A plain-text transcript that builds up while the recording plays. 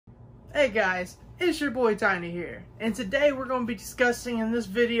Hey guys, it's your boy Tiny here, and today we're going to be discussing in this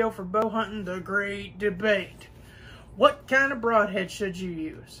video for bow hunting the great debate. What kind of broadhead should you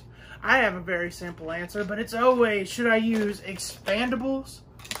use? I have a very simple answer, but it's always, should I use expandables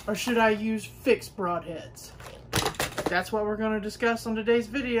or should I use fixed broadheads? That's what we're going to discuss on today's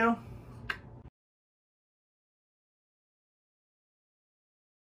video.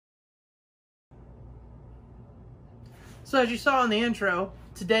 So as you saw in the intro,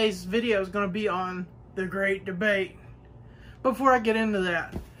 today's video is going to be on the great debate. Before I get into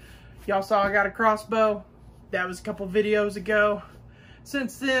that, y'all saw I got a crossbow. That was a couple videos ago.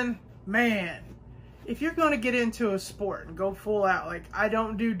 Since then, man, if you're going to get into a sport and go full out, like I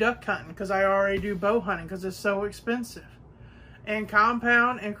don't do duck hunting because I already do bow hunting because it's so expensive. And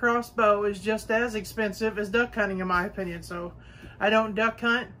compound and crossbow is just as expensive as duck hunting in my opinion. So I don't duck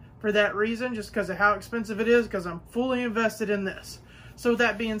hunt for that reason, just because of how expensive it is, because I'm fully invested in this. So with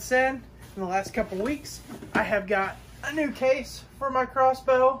that being said, in the last couple weeks, I have got a new case for my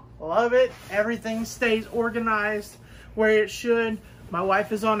crossbow. Love it. Everything stays organized where it should. My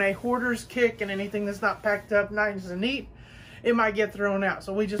wife is on a hoarder's kick, and anything that's not packed up nice and neat, it might get thrown out.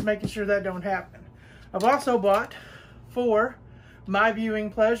 So we just making sure that don't happen. I've also bought, for my viewing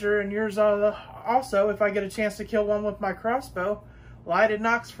pleasure and yours also, if I get a chance to kill one with my crossbow, lighted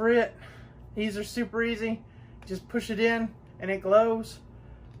nocks for it. These are super easy. Just push it in and it glows.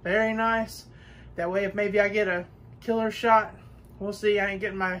 Very nice. That way if maybe I get a killer shot, we'll see. I ain't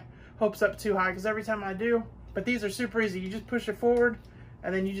getting my hopes up too high because every time I do. But these are super easy. You just push it forward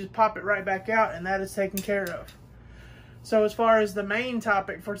and then you just pop it right back out and that is taken care of. So as far as the main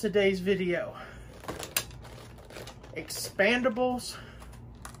topic for today's video, expandables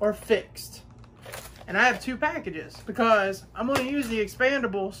or fixed? And I have two packages because I'm going to use the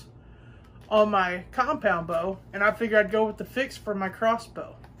expandables on my compound bow, and I figured I'd go with the fixed for my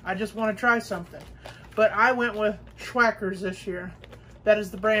crossbow. I just want to try something. But I went with Schwackers this year. That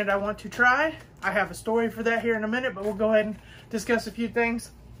is the brand I want to try. I have a story for that here in a minute, but we'll go ahead and discuss a few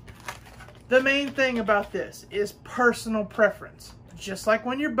things. The main thing about this is personal preference. Just like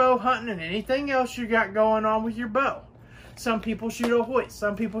when you're bow hunting and anything else you got going on with your bow. Some people shoot a Hoyt,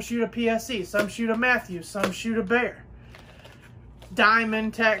 some people shoot a PSE, some shoot a Matthews, some shoot a Bear.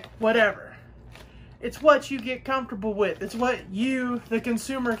 Diamond, Tech, whatever. It's what you get comfortable with. It's what you, the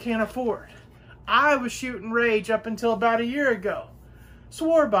consumer, can afford. I was shooting Rage up until about a year ago.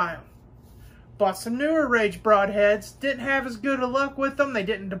 Swore by them. Bought some newer Rage broadheads. Didn't have as good of luck with them. They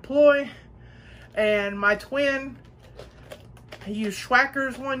didn't deploy. And my twin, I used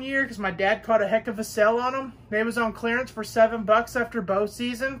Schwackers one year because my dad caught a heck of a sale on them. They was on clearance for $7 after bow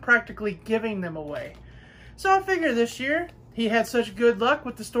season, practically giving them away. So I figured this year, he had such good luck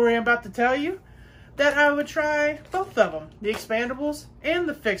with the story I'm about to tell you, that I would try both of them, the expandables and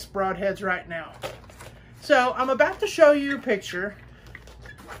the fixed broadheads right now. So I'm about to show you a picture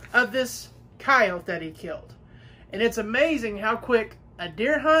of this coyote that he killed. And it's amazing how quick a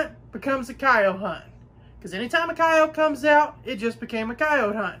deer hunt becomes a coyote hunt. Because anytime a coyote comes out, it just became a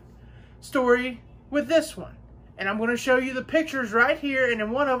coyote hunt. Story with this one. And I'm going to show you the pictures right here. And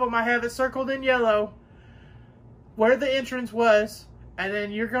in one of them, I have it circled in yellow where the entrance was. And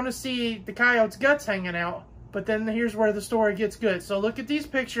then you're going to see the coyote's guts hanging out. But then here's where the story gets good. So look at these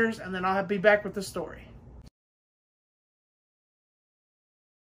pictures and then I'll be back with the story.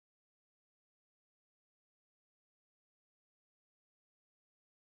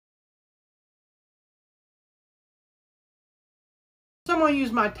 So I'm going to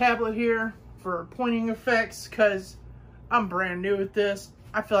use my tablet here for pointing effects because I'm brand new at this.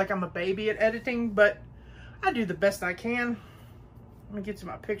 I feel like I'm a baby at editing, but I do the best I can. Let me get to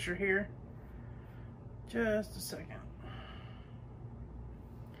my picture here. Just a second.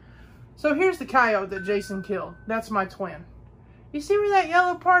 So here's the coyote that Jason killed. That's my twin. You see where that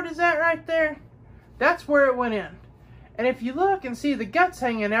yellow part is at right there? That's where it went in. And if you look and see the guts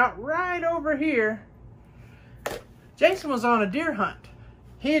hanging out right over here, Jason was on a deer hunt.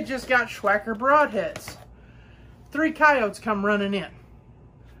 He had just got Schwacker broadheads. 3 coyotes come running in.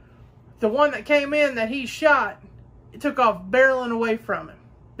 The one that came in that he shot, it took off barreling away from him.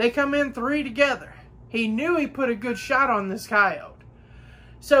 They come in 3 together. He knew he put a good shot on this coyote.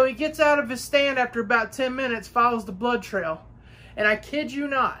 So he gets out of his stand after about 10 minutes, follows the blood trail. And I kid you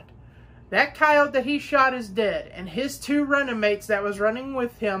not, that coyote that he shot is dead. And his 2 running mates that was running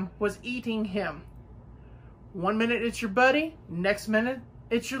with him was eating him. 1 minute it's your buddy, next minute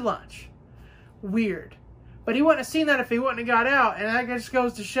it's your lunch. Weird. But he wouldn't have seen that if he wouldn't have got out, and that just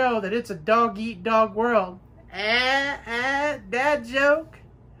goes to show that it's a dog-eat-dog world. Dad joke.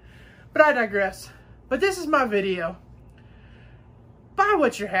 But I digress. But this is my video. buy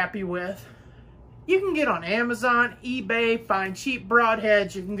what you're happy with. You can get on Amazon, eBay, find cheap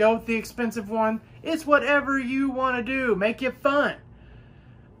broadheads. You can go with the expensive one. It's whatever you want to do. Make it fun.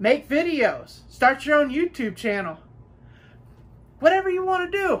 Make videos. Start your own YouTube channel. Whatever you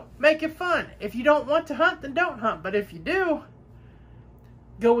want to do, make it fun. If you don't want to hunt, then don't hunt. But if you do,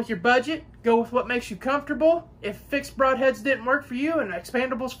 go with your budget. Go with what makes you comfortable. If fixed broadheads didn't work for you and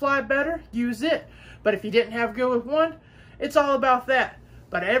expandables fly better, use it. But if you didn't have go with one, it's all about that.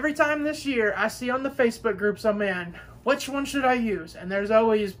 But every time this year, I see on the Facebook groups I'm in, which one should I use? And there's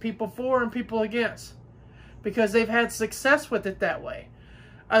always people for and people against, because they've had success with it that way.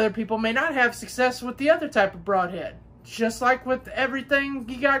 Other people may not have success with the other type of broadhead. Just like with everything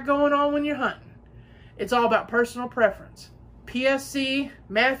you got going on when you're hunting. It's all about personal preference. PSC,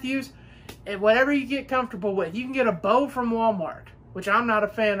 Matthews, and whatever you get comfortable with. You can get a bow from Walmart, which I'm not a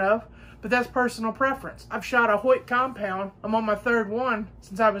fan of. But that's personal preference. I've shot a Hoyt compound. I'm on my third one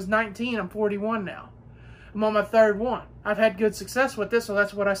since I was 19. I'm 41 now. I'm on my third one. I've had good success with this, so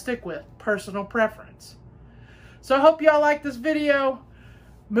that's what I stick with. Personal preference. So I hope y'all like this video.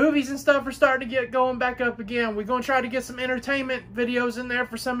 Movies and stuff are starting to get going back up again. We're going to try to get some entertainment videos in there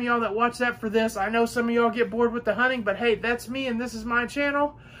for some of y'all that watch that for this. I know some of y'all get bored with the hunting, but hey, that's me and this is my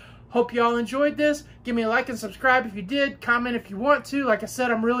channel. Hope y'all enjoyed this. Give me a like and subscribe if you did. Comment if you want to. Like I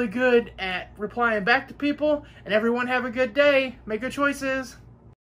said, I'm really good at replying back to people. And everyone have a good day. Make good choices.